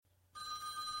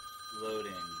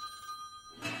Loading.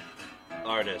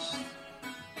 Artist.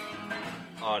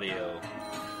 Audio.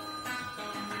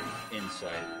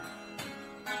 Insight.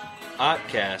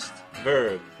 Oddcast.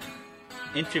 Verb.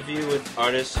 Interview with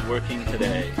artists working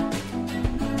today.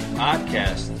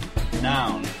 Oddcast.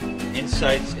 Noun.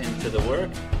 Insights into the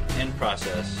work and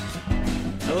process.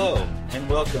 Hello, and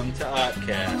welcome to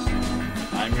Oddcast.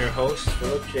 I'm your host,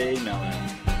 Philip J. Mellon.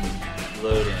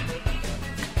 Loading.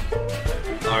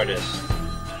 Artist.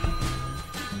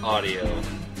 Audio.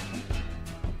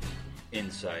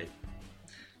 Insight.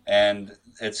 And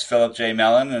it's Philip J.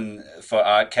 Mellon and for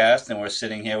Oddcast, and we're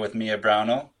sitting here with Mia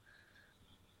Brownell.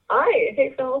 Hi,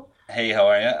 hey Phil. Hey, how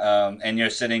are you? And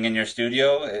you're sitting in your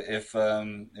studio, if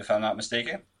I'm not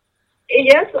mistaken?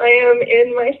 Yes, I am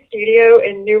in my studio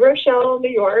in New Rochelle, New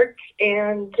York,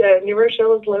 and New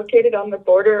Rochelle is located on the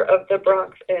border of the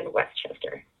Bronx and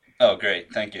Westchester. Oh,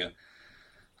 great. Thank you.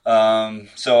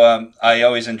 So I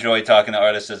always enjoy talking to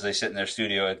artists as they sit in their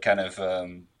studio. It kind of,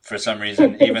 for some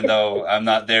reason, even though I'm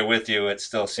not there with you, it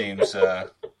still seems...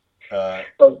 Well,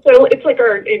 so it's like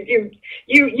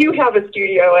you have a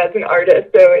studio as an artist,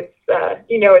 so it's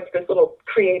it's this little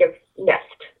creative nest.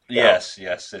 So. Yes,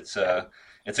 it's a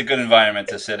good environment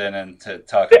to sit in and to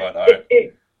talk about art.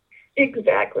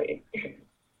 Exactly.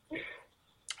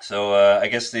 So I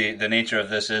guess the nature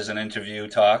of this is an interview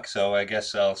talk. So I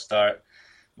guess I'll start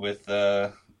with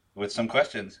some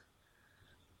questions.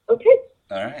 Okay.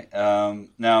 All right.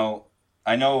 Now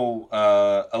I know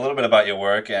a little bit about your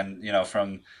work, and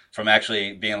from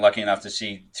actually being lucky enough to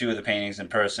see two of the paintings in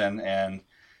person,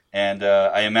 and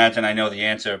I imagine I know the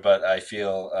answer, but I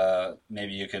feel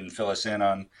maybe you can fill us in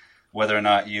on whether or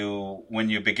not when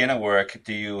you begin a work,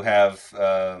 do you have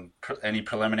any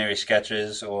preliminary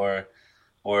sketches, or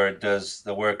does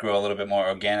the work grow a little bit more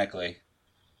organically?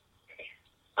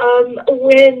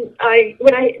 When I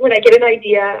get an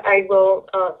idea, I will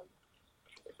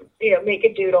make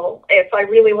a doodle. If I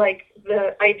really like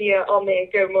the idea, I'll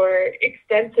make a more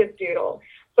extensive doodle.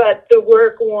 But the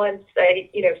work, once I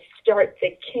start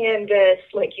the canvas,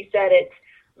 like you said,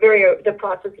 the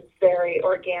process is very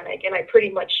organic, and I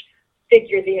pretty much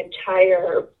figure the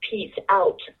entire piece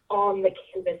out on the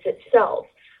canvas itself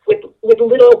with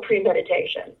little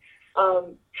premeditation.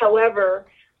 However,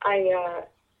 I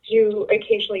do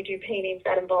occasionally do paintings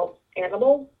that involve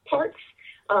animal parts,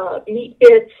 meat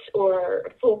bits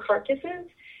or full carcasses,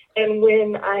 and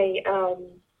when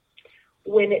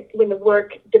the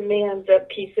work demands a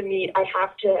piece of meat, I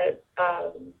have to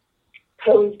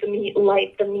pose the meat,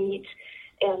 light the meat,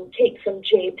 and take some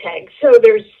JPEGs. So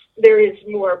there is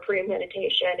more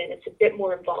premeditation, and it's a bit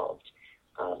more involved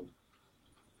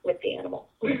with the animal.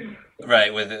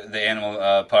 Right, with the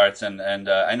animal parts, and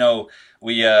I know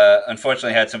we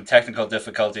unfortunately had some technical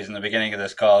difficulties in the beginning of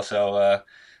this call, so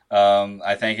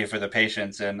I thank you for the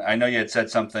patience. And I know you had said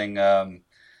something about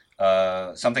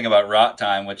rot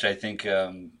time, which I think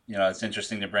it's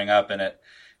interesting to bring up, and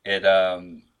it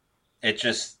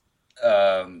just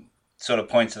sort of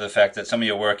points to the fact that some of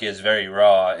your work is very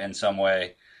raw in some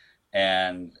way,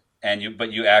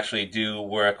 but you actually do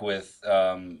work with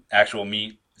actual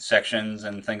meat sections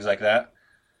and things like that.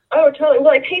 Oh, totally.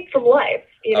 Well, I paint from life.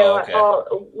 Okay.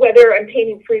 Whether I'm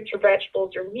painting fruits or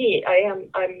vegetables or meat, I'm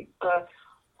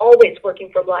always working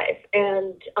from life,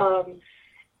 and I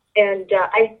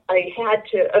had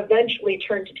to eventually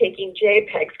turn to taking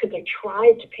JPEGs because I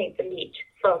tried to paint the meat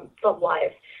from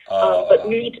life. But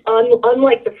meat,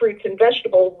 unlike the fruits and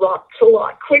vegetables, rots a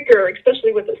lot quicker,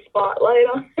 especially with a spotlight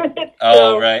on it.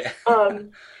 Right.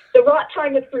 The rot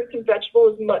time with fruits and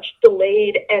vegetables is much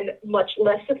delayed and much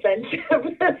less offensive.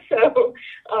 So,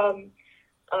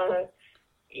 I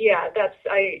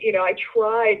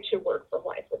tried to work from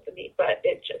life with the meat, but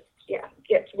it just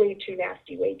gets way too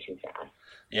nasty, way too fast.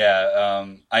 Yeah,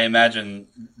 I imagine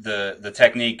the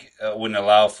technique wouldn't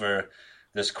allow for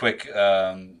this quick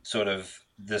sort of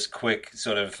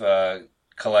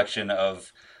collection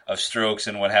of strokes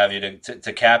and what have you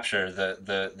to capture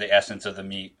the essence of the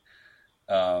meat.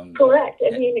 Correct.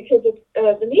 I mean, because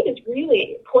the meat is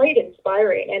really quite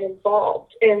inspiring and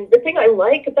involved. And the thing I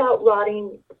like about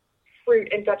rotting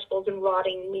fruit and vegetables and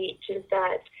rotting meat is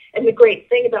that, and the great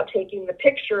thing about taking the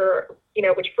picture,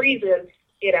 which freezes,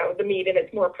 the meat in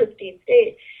its more pristine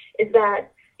state, is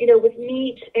that, with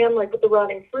meat and like with the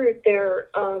rotting fruit, there's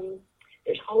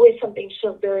always something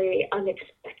so very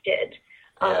unexpected.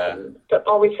 But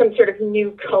always some sort of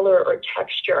new color or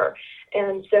texture.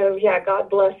 And so, God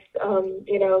bless,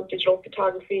 digital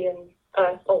photography and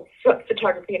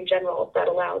photography in general that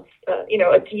allows,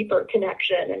 a deeper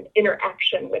connection and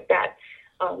interaction with that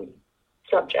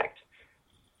subject.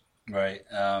 Right.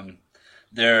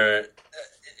 There,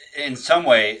 in some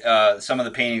way, some of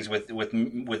the paintings with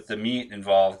the meat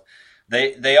involved,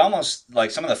 they almost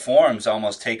like some of the forms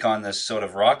almost take on this sort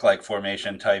of rock like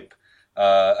formation type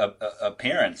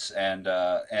appearance, and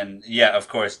yeah, of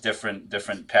course,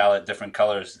 different palette, different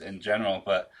colors in general,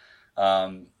 but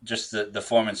just the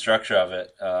form and structure of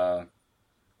it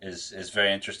is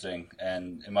very interesting,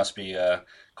 and it must be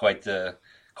quite the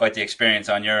quite the experience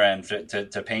on your end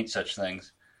to paint such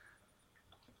things.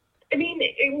 I mean,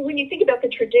 when you think about the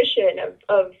tradition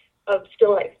of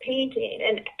still life painting,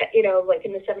 and like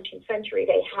in the 17th century,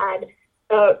 they had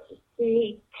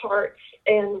meat parts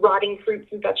and rotting fruits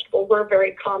and vegetables were a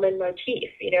very common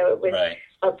motif. It was Right.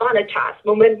 vanitas,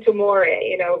 memento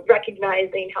mori.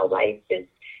 Recognizing how life is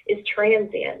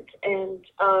transient, and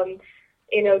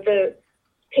the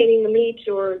painting the meat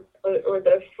or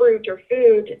the fruit or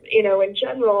food, in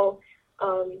general.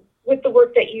 With the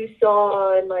work that you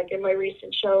saw and like in my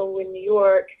recent show in New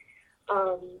York,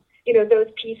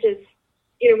 those pieces,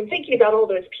 when thinking about all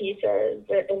those pieces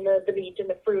and the meat and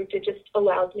the fruit, it just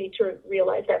allows me to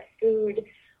realize that food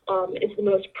is the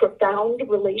most profound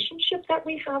relationship that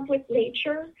we have with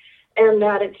nature, and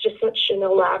that it's just such an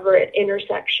elaborate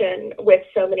intersection with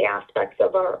so many aspects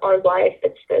of our life.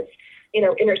 It's this,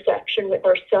 intersection with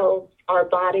ourselves, our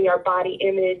body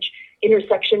image,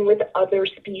 intersection with other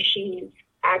species,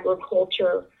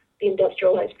 agriculture, the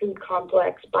industrialized food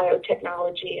complex,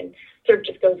 biotechnology, and sort of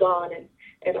just goes on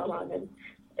and on.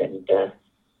 And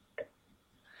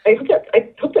I hope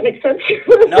that makes sense.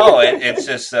 No, it's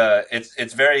just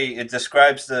it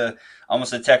describes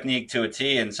almost the technique to a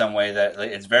T in some way, that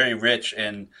it's very rich,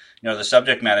 and the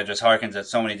subject matter just harkens at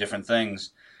so many different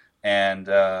things, and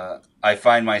I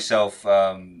find myself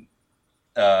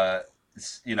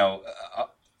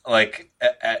like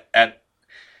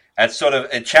at sort of,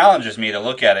 it challenges me to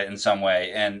look at it in some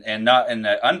way, and not in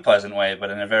an unpleasant way, but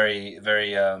in a very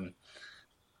very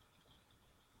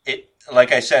it,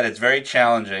 like I said, it's very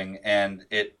challenging, and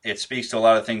it speaks to a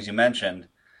lot of things you mentioned,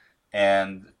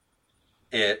 and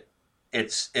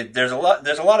there's a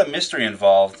lot of mystery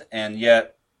involved, and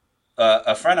yet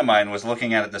a friend of mine was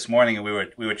looking at it this morning, and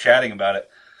we were chatting about it,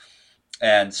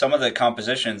 and some of the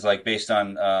compositions, like based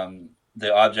on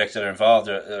the objects that are involved,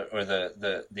 or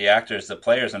the actors, the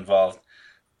players involved,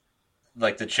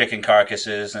 like the chicken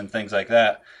carcasses and things like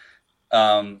that.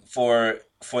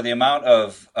 For the amount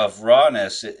of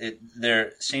rawness,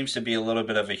 there seems to be a little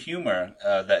bit of a humor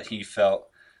that he felt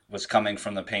was coming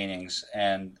from the paintings,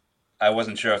 and I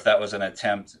wasn't sure if that was an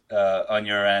attempt on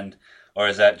your end, or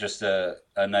is that just a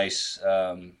nice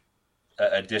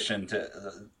addition to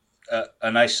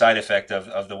a nice side effect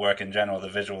of the work in general, the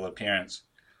visual appearance.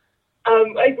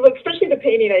 Especially the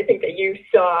painting, I think that you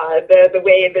saw, the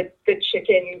way that the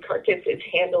chicken carcass is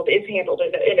handled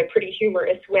in a pretty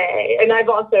humorous way. And I've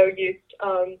also used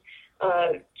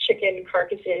chicken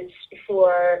carcasses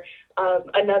for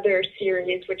another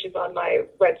series, which is on my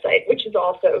website, which is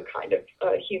also kind of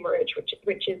humorous,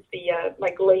 which is the my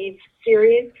Glaze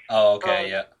series. Oh, okay,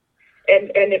 yeah.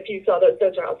 And if you saw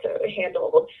those are also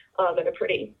handled in a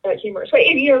pretty humorous way.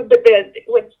 And, but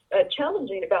what's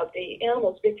challenging about the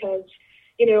animals, because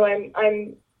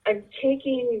I'm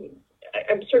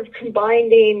sort of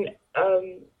combining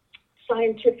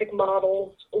scientific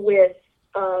models with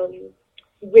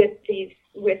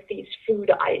these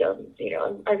food items.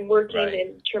 I'm working Right.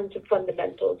 in terms of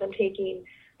fundamentals. I'm taking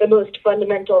the most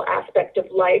fundamental aspect of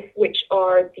life, which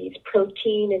are these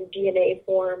protein and DNA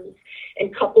forms,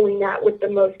 and coupling that with the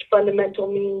most fundamental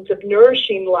means of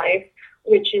nourishing life,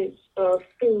 which is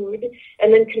food,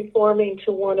 and then conforming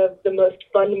to one of the most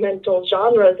fundamental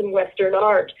genres in Western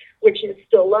art, which is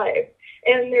still life.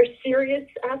 And there's serious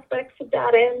aspects of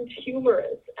that and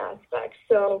humorous aspects.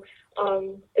 So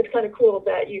it's kind of cool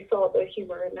that you saw the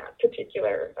humor in that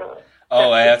particular.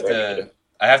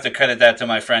 I have to credit that to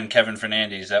my friend Kevin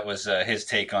Fernandez. That was his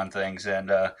take on things, and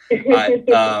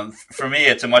for me,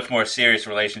 it's a much more serious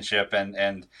relationship.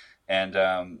 And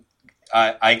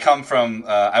I come from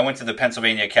I went to the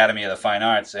Pennsylvania Academy of the Fine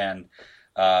Arts, and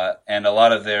a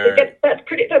lot of their that's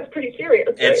pretty serious.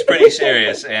 Right? It's pretty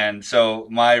serious, and so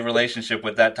my relationship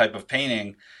with that type of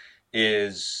painting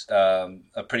is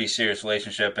a pretty serious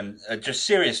relationship, and just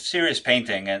serious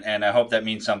painting, and I hope that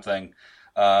means something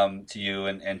to you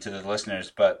and to the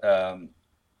listeners. But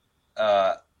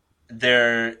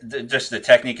just the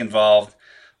technique involved,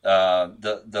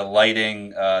 the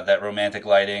lighting, that romantic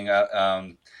lighting.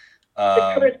 The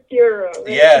chiaroscuro. Right?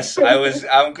 Yes,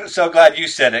 I'm so glad you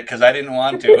said it, because I didn't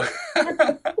want to,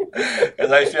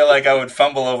 because I feel like I would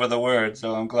fumble over the word.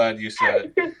 So I'm glad you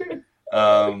said it.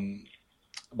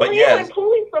 But well, yes, I'm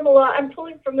pulling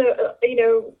from the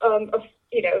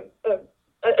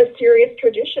a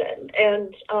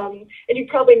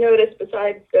probably noticed,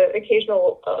 besides the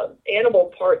occasional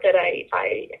animal part, that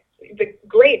the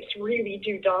grapes really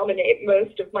do dominate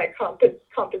most of my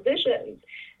compositions,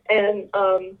 and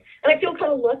I feel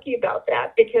kind of lucky about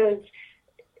that because,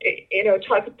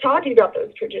 talking about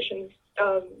those traditions,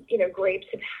 grapes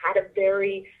have had a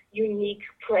very unique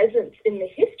presence in the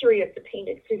history of the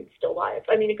painted food still life.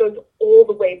 I mean, it goes all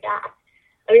the way back.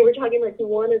 I mean, we're talking like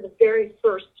one of the very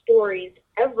first stories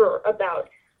ever about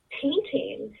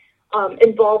painting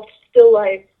involved still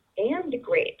life and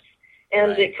grapes.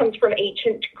 And it comes from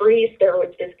ancient Greece. There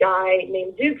was this guy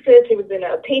named Zeuxis who was in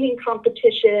a painting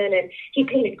competition, and he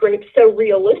painted grapes so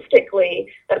realistically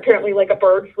that apparently like a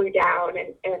bird flew down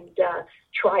and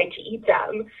tried to eat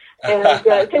them. And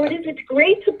so it's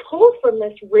great to pull from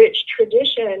this rich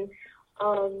tradition.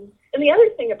 And the other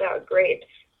thing about grapes,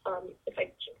 if I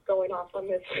keep going off on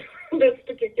this this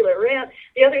particular rant,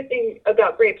 the other thing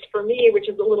about grapes for me, which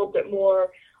is a little bit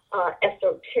more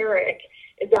esoteric,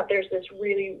 is that there's this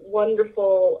really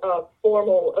wonderful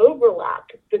formal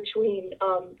overlap between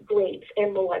grapes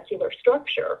and molecular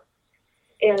structure.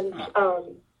 And,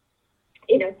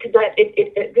 because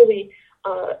it really,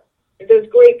 those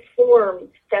grape forms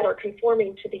that are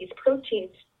conforming to these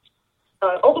proteins,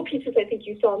 all the pieces I think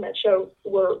you saw in that show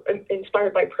were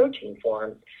inspired by protein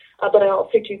forms, but I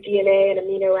also do DNA and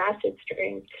amino acid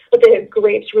strings. But the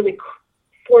grapes really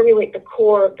formulate the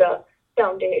core of the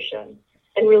foundation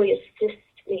and really assist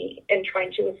me in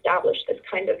trying to establish this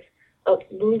kind of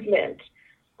movement.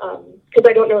 Because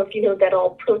I don't know if you know that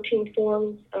all protein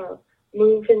forms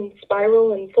move in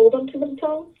spiral and fold onto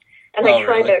themselves. And I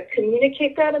try to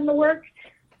communicate that in the work.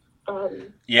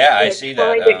 I see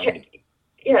that.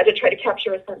 To try to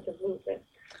capture a sense of movement.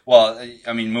 Well,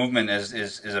 I mean, movement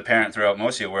is apparent throughout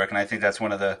most of your work, and I think that's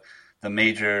one of the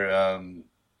major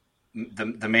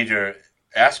the major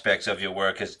aspects of your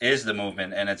work is the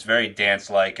movement, and it's very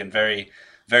dance-like and very,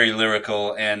 very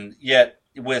lyrical, and yet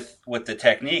with the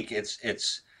technique,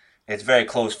 it's very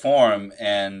close form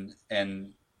and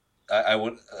I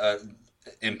would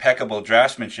impeccable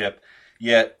draftsmanship.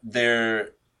 Yet they're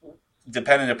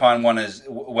dependent upon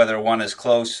whether one is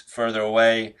close, further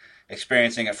away,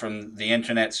 experiencing it from the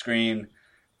internet screen.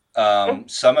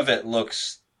 Some of it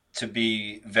looks to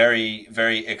be very,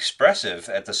 very expressive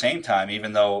at the same time,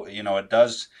 even though it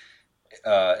does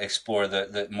explore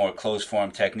the more closed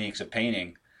form techniques of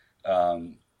painting.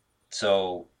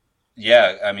 So,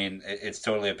 yeah, I mean, it's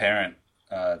totally apparent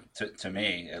to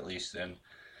me, at least, and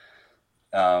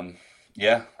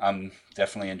I'm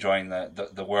definitely enjoying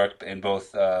the work in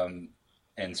both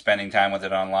in spending time with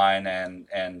it online and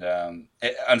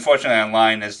unfortunately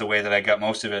online is the way that I got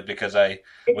most of it because I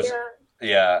was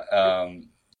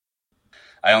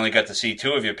I only got to see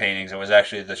two of your paintings. It was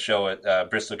actually the show at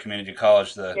Bristol Community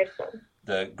College,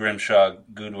 the Grimshaw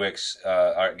Goodwick's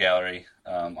art gallery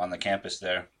on the campus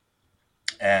there,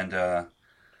 and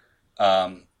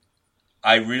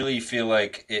I really feel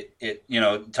like it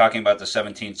talking about the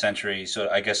 17th century. So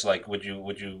I guess like would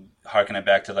you harken it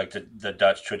back to like the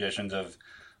Dutch traditions of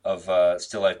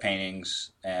still life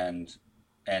paintings and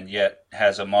yet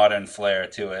has a modern flair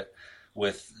to it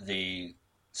with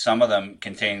some of them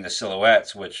containing the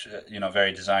silhouettes, which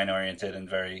very design oriented and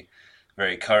very,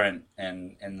 very current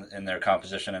in their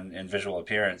composition and visual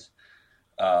appearance.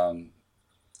 And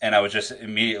I was just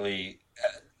immediately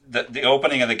the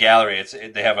opening of the gallery.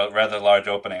 They have a rather large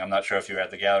opening. I'm not sure if you were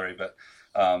at the gallery, but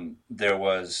there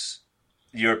was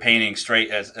your painting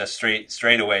straight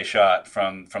away shot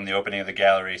from the opening of the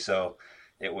gallery. So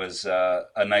it was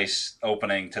a nice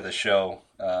opening to the show.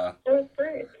 That was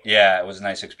great. Yeah, it was a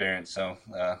nice experience. So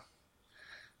I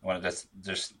wanted to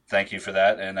just thank you for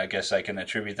that, and I guess I can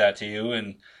attribute that to you.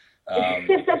 And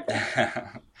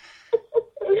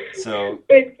so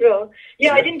thanks, Bill.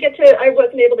 Yeah, I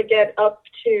wasn't able to get up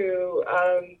to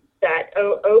that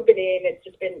opening. It's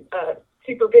just been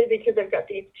super busy because I've got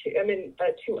I'm in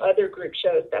two other group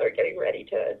shows that are getting ready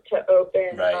to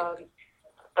open. Right.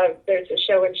 There's a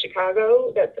show in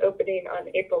Chicago that's opening on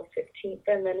April 15th,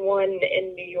 and then one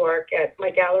in New York at my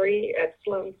gallery at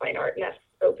Sloan Fine Art, and that's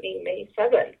opening May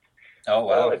 7th. Oh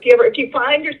wow! So if you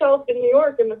find yourself in New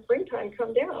York in the springtime,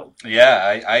 come down.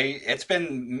 Yeah, it's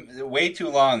been way too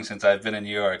long since I've been in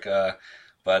New York,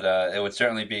 but it would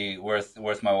certainly be worth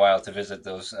my while to visit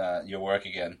your work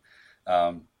again.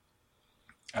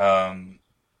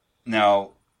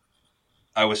 Now,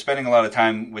 I was spending a lot of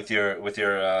time with your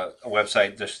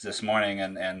website this morning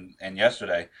and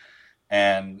yesterday,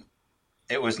 and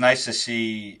it was nice to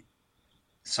see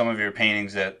some of your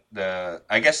paintings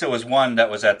I guess there was one that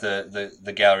was at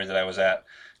the gallery that I was at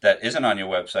that isn't on your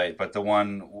website, but the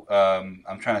one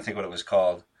I'm trying to think what it was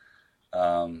called.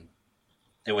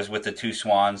 it was with the two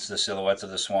swans, the silhouettes of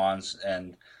the swans,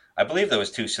 and I believe there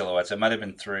was two silhouettes. It might have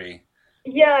been three.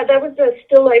 Yeah, that was a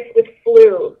still life with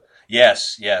flu.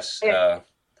 Yes, yes. And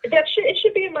it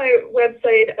should be in my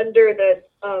website under the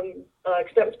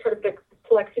because that was part of the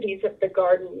Complexities of the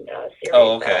Garden series.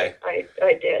 Oh, okay. That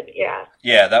I did. Yeah.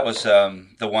 Yeah, that was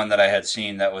the one that I had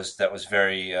seen. That was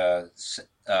very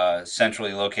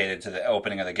centrally located to the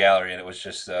opening of the gallery, and it was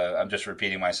just I'm just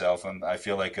repeating myself. I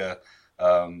feel like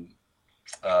um,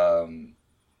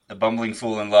 a bumbling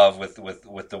fool in love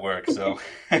with the work. So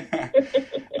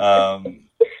um,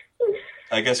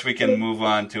 I guess we can move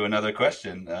on to another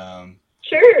question.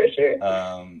 Sure, sure.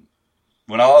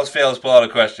 When all else fails, pull out a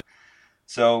question.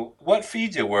 So, what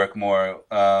feeds your work more?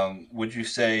 Would you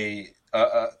say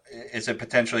is it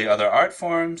potentially other art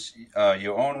forms,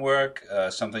 your own work,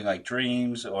 something like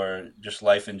dreams, or just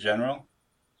life in general?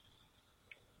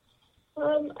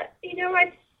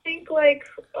 I think like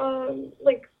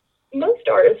most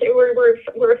artists,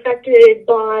 we're affected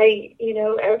by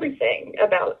everything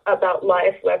about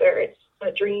life, whether it's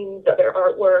dreams, other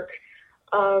artwork.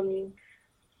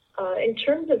 In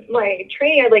terms of my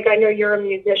training, I know you're a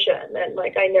musician, and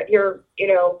I know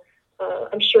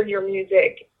I'm sure your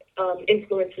music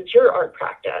influences your art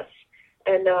practice.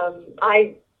 And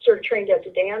I sort of trained as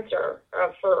a dancer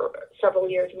for several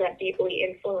years, and that deeply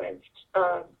influenced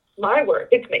my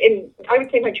work. I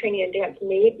would say my training in dance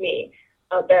made me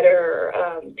a better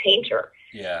painter.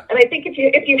 Yeah. And I think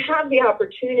if you have the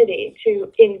opportunity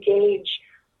to engage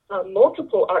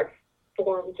multiple art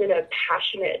forms in a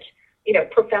passionate,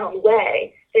 profound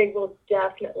way, they will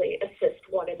definitely assist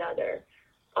one another.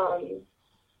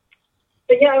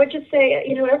 But yeah, I would just say,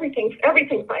 everything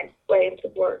finds its way into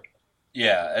work.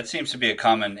 Yeah, it seems to be a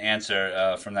common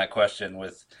answer from that question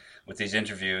with these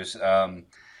interviews.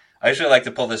 I usually like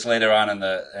to pull this later on in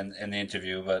the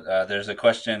interview, but there's a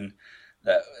question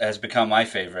that has become my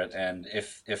favorite, and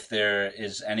if there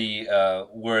is any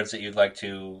words that you'd like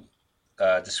to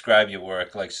describe your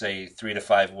work, like say 3 to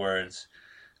 5 words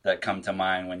that come to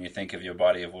mind when you think of your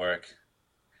body of work.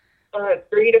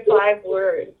 3 to 5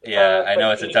 words. Yeah, I know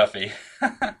it's a toughie.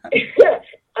 Here,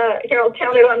 I'll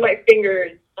count it on my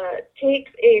fingers.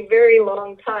 Takes a very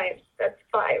long time. That's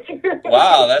 5.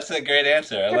 Wow, that's a great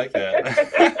answer. I like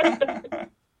that.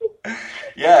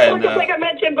 Yeah, and like I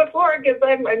mentioned before, because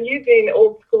I'm using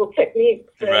old school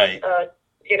techniques. And, right.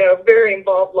 Very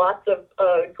involved, lots of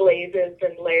glazes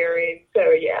and layering.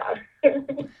 So yeah.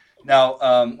 Now,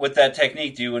 with that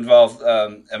technique, do you involve?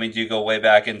 Do you go way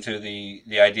back into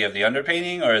the idea of the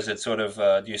underpainting, or is it sort of?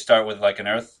 Do you start with like an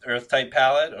earth type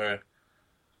palette, or?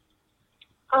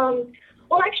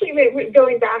 Well, actually,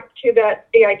 going back to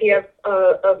the idea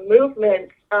of movement,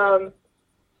 the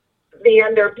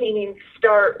underpaintings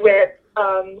start with,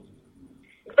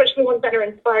 especially ones that are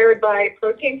inspired by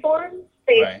protein forms.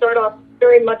 They start off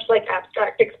very much like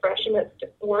abstract expressionist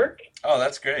work. Oh,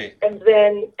 that's great. And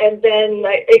then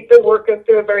the work goes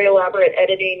through a very elaborate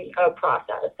editing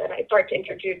process, and I start to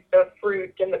introduce the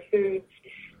fruit and the foods,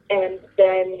 and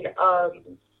then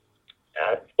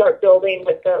start building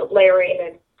with the layering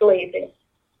and glazing.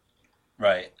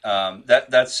 Right.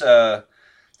 That's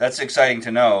exciting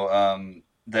to know.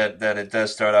 That it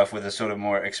does start off with a sort of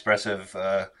more expressive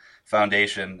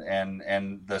foundation,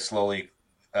 and the slowly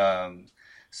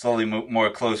more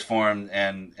close form,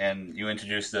 and you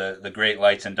introduce the great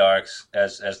lights and darks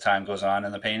as time goes on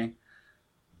in the painting.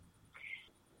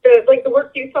 The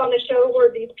work you saw on the show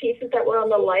were these pieces that were on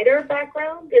the lighter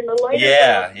background, and the lighter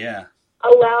background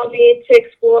allow me to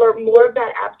explore more of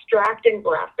that abstract and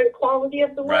graphic quality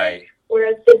of the work. Right.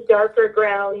 Whereas the darker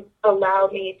grounds allow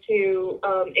me to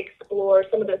explore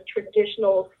some of those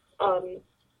traditional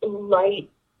light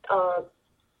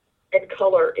and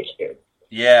color issues.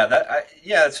 Yeah,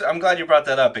 I'm glad you brought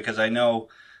that up, because I know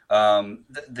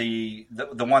the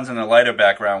ones in the lighter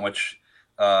background, which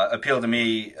appeal to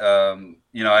me. I'm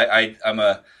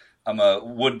a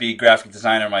would-be graphic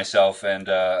designer myself, and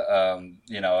I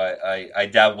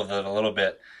dabble with it a little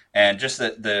bit. And just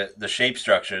the shape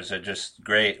structures are just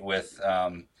great with,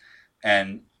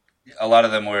 and a lot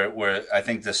of them were I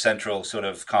think the central sort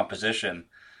of composition.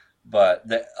 But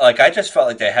I just felt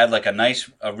like they had like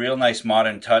a real nice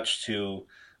modern touch to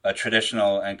a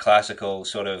traditional and classical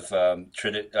sort of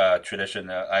tradition.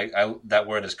 That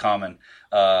word is common.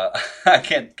 I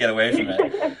can't get away from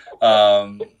it.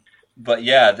 But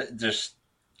yeah, just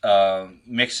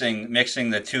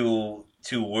mixing the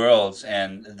two worlds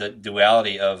and the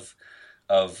duality of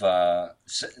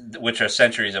which are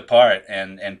centuries apart,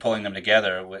 and pulling them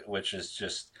together, which is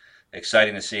just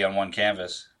exciting to see on one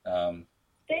canvas.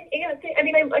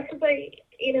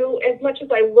 As much as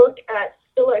I look at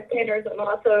still life painters. I'm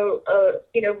also,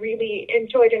 really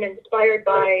enjoyed and inspired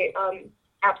by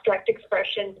abstract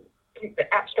expressionist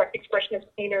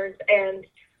painters, and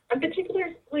I'm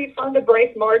particularly fond of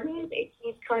Bryce Martin.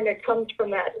 He kind of comes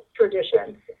from that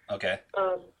tradition. Okay.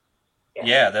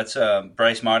 Yeah, that's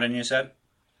Bryce Martin, you said?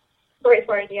 Bryce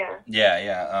Martin, yeah.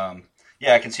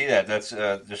 Yeah, I can see that. That's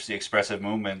just the expressive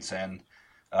movements and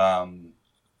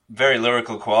very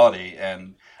lyrical quality.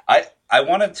 And I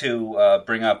wanted to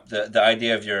bring up the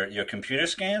idea of your computer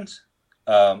scans.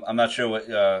 I'm not sure what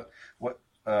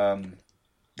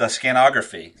the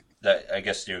scanography that I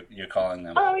guess you're calling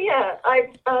them. Oh yeah,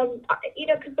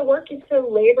 because the work is so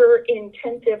labor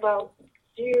intensive, I'll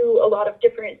do a lot of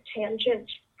different tangent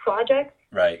projects,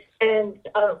 Right. and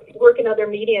work in other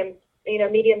mediums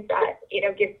that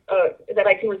give that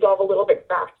I can resolve a little bit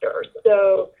faster.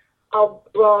 So I'll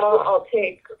draw, I'll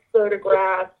take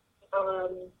photographs,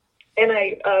 and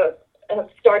I have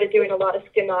started doing a lot of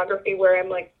scanography where I'm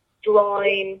like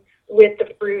drawing with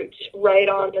the fruit right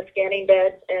on the scanning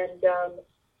bed and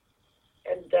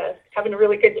having a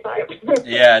really good time.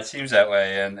 Yeah, it seems that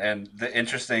way, and the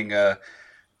interesting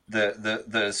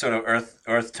the sort of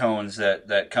earth tones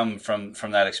that come from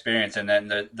that experience, and then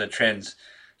the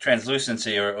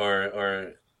translucency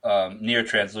or near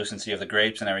translucency of the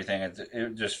grapes and everything. It's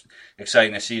just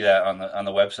exciting to see that on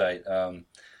the website.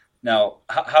 Now,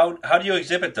 how do you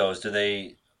exhibit those? Do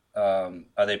they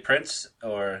are they prints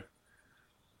or?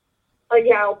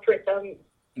 Yeah, I'll print them.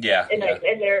 Yeah, and I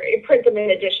print them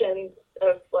in editions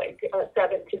of like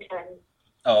 7 to 10.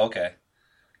 Oh, okay.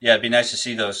 Yeah, it'd be nice to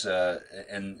see those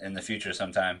in the future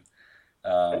sometime.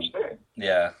 For sure.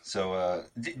 Yeah. So,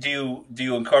 do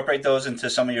you incorporate those into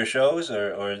some of your shows,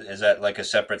 or is that like a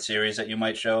separate series that you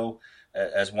might show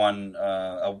as one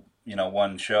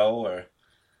one show? Or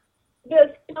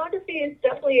the scenography is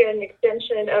definitely an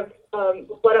extension of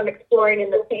what I'm exploring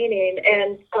in the painting,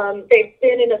 and they've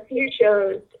been in a few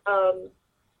shows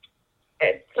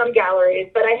at some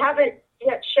galleries, but I haven't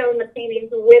yet shown the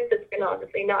paintings with the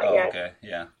scenography, not yet. Okay,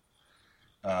 yeah.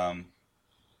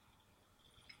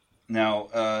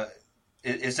 Now,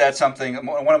 is that something?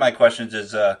 One of my questions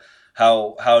is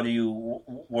how do you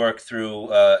work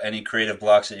through any creative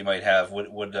blocks that you might have?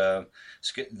 Would the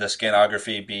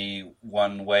scanography be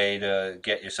one way to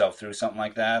get yourself through something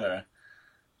like that, or?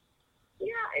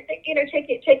 Yeah, I think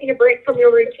taking a break from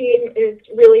your routine is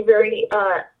really very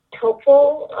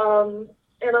helpful,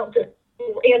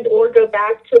 and or go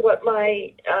back to what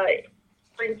my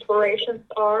inspirations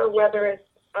are, whether it's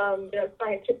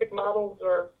scientific models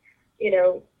or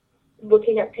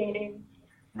looking at painting.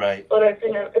 Right. But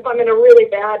if I'm in a really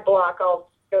bad block,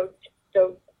 I'll go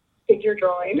figure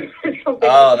drawing or something.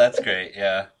 Oh, that's great.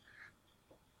 Yeah.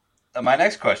 My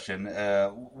next question: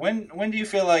 when do you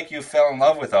feel like you fell in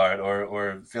love with art,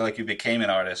 or feel like you became an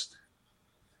artist?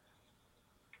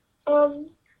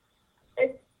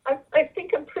 I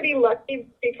think I'm pretty lucky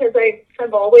because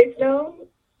I've always known.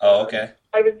 Oh, okay.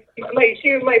 My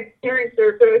parents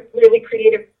are both really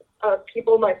creative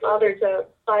people. My father's a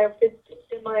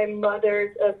biophysicist and my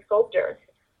mother's a sculptor.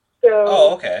 So,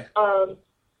 oh, okay.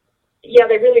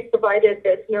 They really provided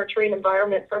this nurturing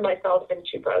environment for myself and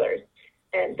two brothers,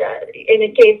 and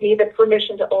it gave me the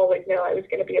permission to always know I was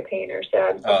going to be a painter. So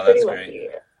I'm pretty lucky.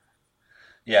 Great.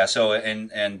 Yeah. So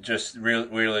and just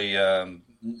really,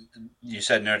 you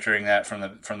said nurturing that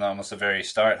from almost the very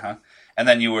start, huh? And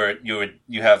then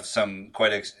you have some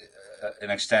quite an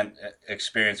extent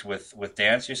experience with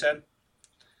dance, you said?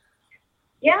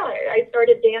 Yeah, I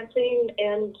started dancing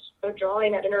and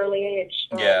drawing at an early age.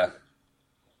 Yeah.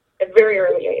 At a very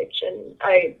early age. And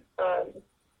I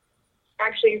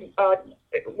actually,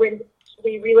 when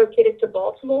we relocated to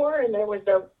Baltimore, and there was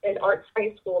an arts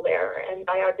high school there, and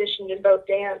I auditioned in both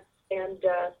dance and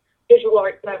visual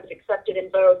arts, and I was accepted in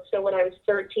both. So when I was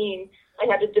 13, I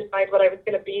had to decide what I was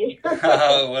going to be.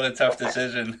 Oh, what a tough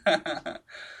decision.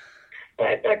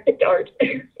 I picked art.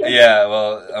 Yeah,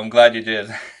 well, I'm glad you did.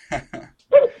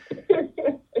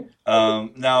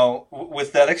 Now,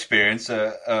 with that experience,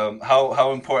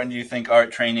 how important do you think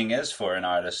art training is for an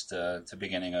artist to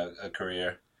beginning a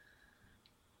career?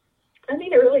 I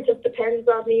mean, it really just depends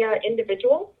on the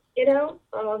individual. It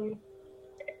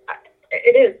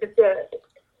is.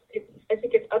 I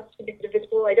think it's up to the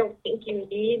individual. I don't think you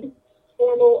need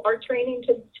formal art training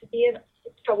to be in.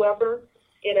 However,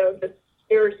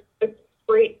 there's a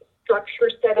great structure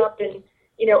set up in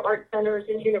art centers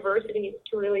and universities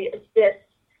to really assist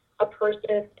a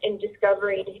person in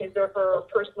discovering his or her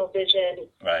personal vision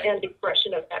and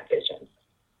expression of that vision.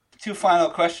 Two final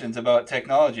questions about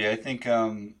technology. I think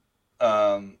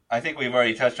I think we've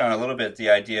already touched on a little bit the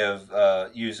idea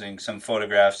of using some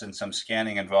photographs and some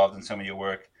scanning involved in some of your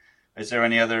work. Is there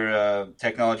any other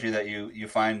technology that you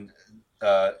find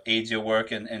aids your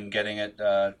work in getting it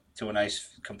to a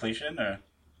nice completion? Or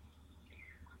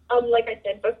Like I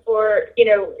said before,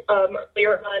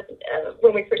 earlier on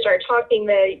when we first started talking,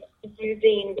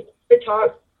 using the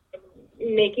talk,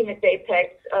 making the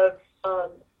JPEGs of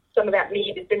some of that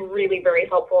meat has been really very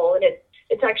helpful, and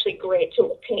it's actually great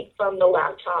to paint from the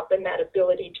laptop, and that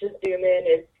ability to zoom in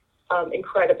is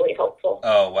incredibly helpful.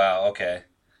 oh wow, okay.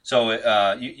 So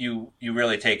you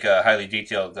really take highly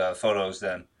detailed photos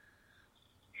then.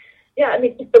 Yeah, I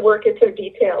mean, the work is so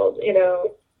detailed,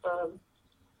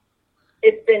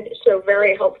 it's been so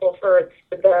very helpful for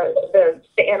the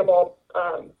animal,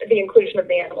 the inclusion of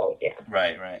the animals. Yeah.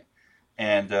 Right, right.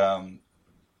 And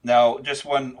now, just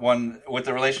one with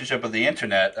the relationship of the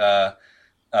internet.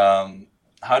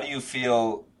 How do you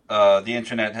feel the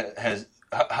internet has?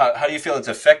 How do you feel it's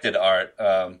affected art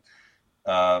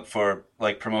for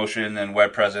like promotion and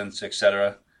web presence,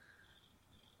 etc.?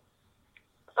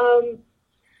 Um,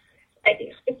 I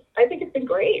think it's been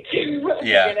great.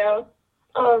 Yeah.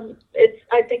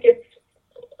 I think it's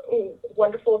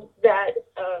wonderful that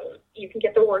you can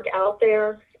get the work out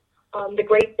there. The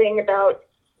great thing about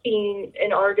being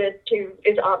an artist who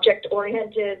is object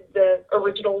oriented, the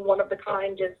original one of the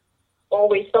kind is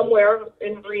always somewhere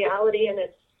in reality, and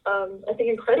it's I think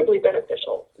incredibly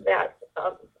beneficial that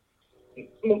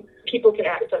people can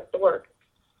access the work.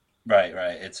 Right,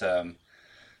 right. It's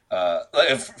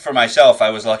for myself, I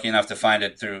was lucky enough to find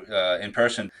it through in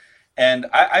person, and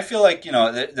I feel like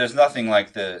there's nothing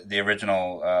like the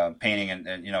original painting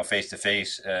and face to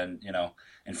face and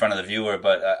in front of the viewer.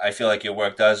 But I feel like your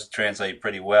work does translate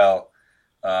pretty well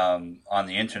on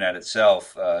the internet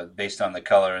itself, based on the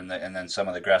color and then some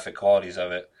of the graphic qualities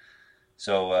of it.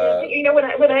 So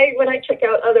when I check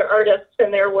out other artists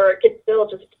and their work, it's still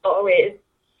just always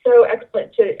so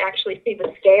excellent to actually see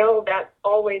the scale. That's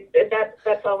always been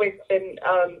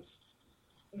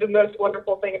the most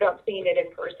wonderful thing about seeing it in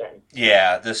person.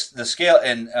 yeah, the scale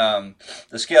and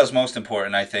the scale is most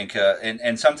important, I think,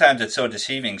 and sometimes it's so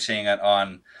deceiving seeing it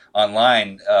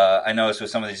online. I noticed with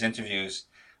some of these interviews,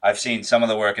 I've seen some of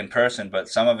the work in person, but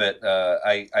some of it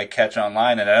I catch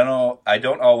online, and I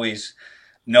don't always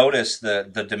notice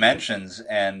the dimensions,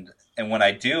 and when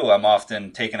I do, I'm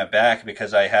often taken aback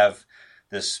because I have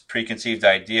this preconceived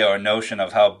idea or notion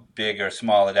of how big or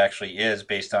small it actually is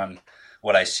based on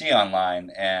what I see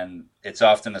online, and it's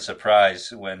often a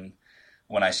surprise when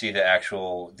I see the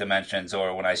actual dimensions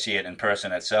or when I see it in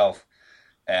person itself.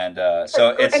 And so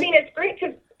it's I mean, it's great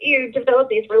because you develop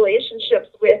these relationships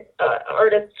with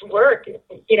artists' work.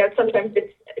 Sometimes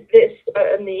it's this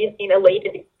amazing,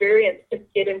 elated experience to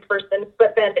see it in person,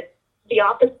 but then it's the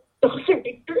opposite also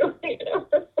be true.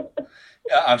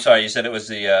 I'm sorry, you said it was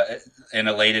an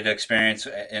elated experience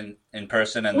in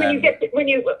person, and then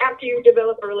After you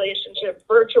develop a relationship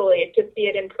virtually, to see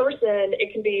it in person,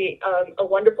 it can be a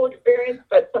wonderful experience,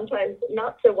 but sometimes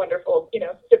not so wonderful.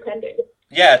 Depending.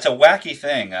 yeah, it's a wacky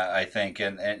thing, I think,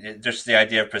 and just the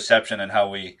idea of perception and how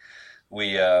we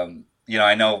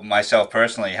I know myself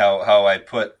personally how I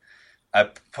put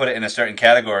it in a certain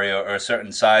category or a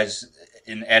certain size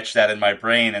and etch that in my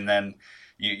brain, and then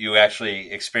you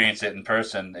actually experience it in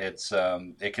person.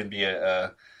 It can be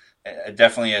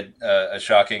definitely a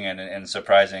shocking and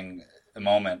surprising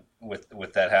moment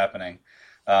with that happening.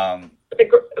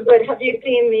 But have you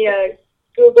seen the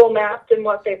Google Maps and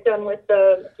what they've done with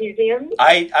the museums?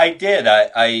 I did.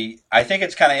 I think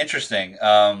it's kind of interesting.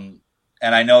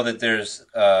 And I know that there's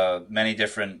many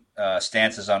different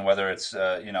stances on whether it's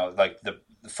like the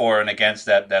for and against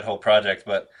that whole project,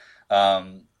 but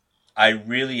I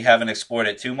really haven't explored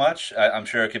it too much. I'm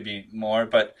sure it could be more,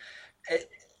 but it,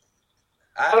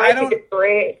 I think don't. it's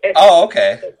great. Oh,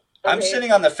 okay. I'm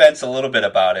sitting on the fence a little bit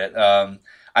about it.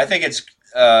 I think it's.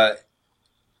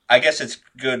 I guess it's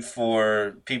good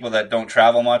for people that don't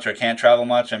travel much or can't travel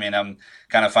much. I mean, I'm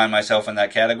kind of find myself in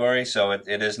that category, so it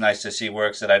is nice to see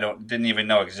works that I didn't even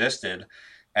know existed,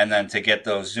 and then to get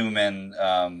those zoom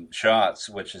in shots,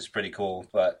 which is pretty cool.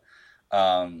 But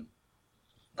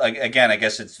like again, I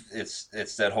guess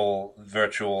it's that whole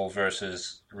virtual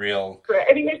versus real. Right.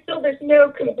 I mean, there's no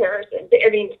comparison. I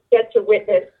mean, to get to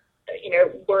witness,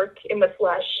 work in the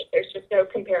flesh, there's just no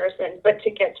comparison. But to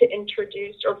get to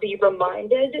introduce or be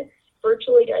reminded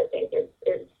virtually, I think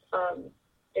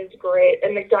is great.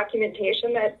 And the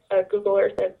documentation that Google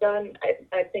Earth has done,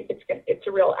 I think it's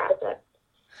a real asset.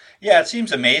 Yeah, it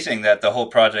seems amazing that the whole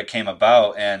project came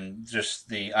about and just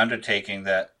the undertaking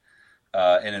that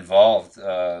it involved.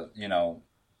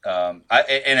 and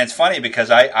it's funny because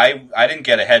I didn't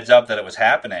get a heads up that it was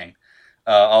happening.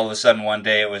 All of a sudden, one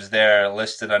day it was there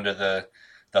listed under the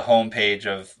homepage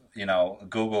of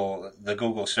Google, the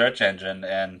Google search engine,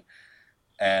 and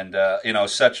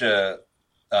such a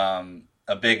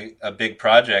big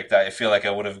project. I feel like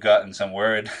I would have gotten some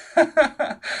word,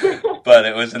 but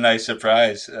it was a nice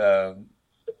surprise.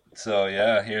 So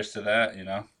yeah, here's to that.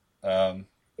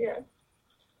 Yeah.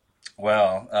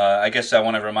 Well, I guess I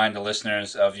want to remind the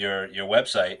listeners of your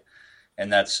website,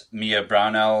 and that's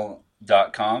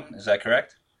miabrownell.com. Is that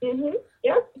correct? Mm-hmm.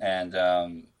 Yeah.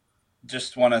 And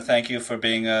just want to thank you for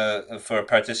being for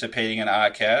participating in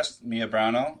Oddcast, Mia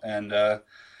Brownell, and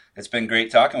it's been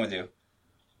great talking with you.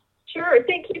 Sure.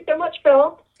 Thank you so much,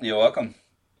 Phil. You're welcome.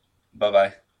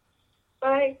 Bye-bye.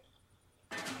 Bye.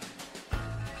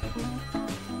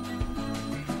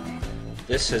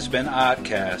 This has been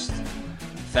Oddcast.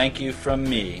 Thank you from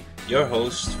me, your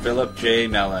host, Philip J.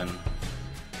 Mellon.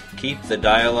 Keep the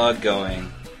dialogue going.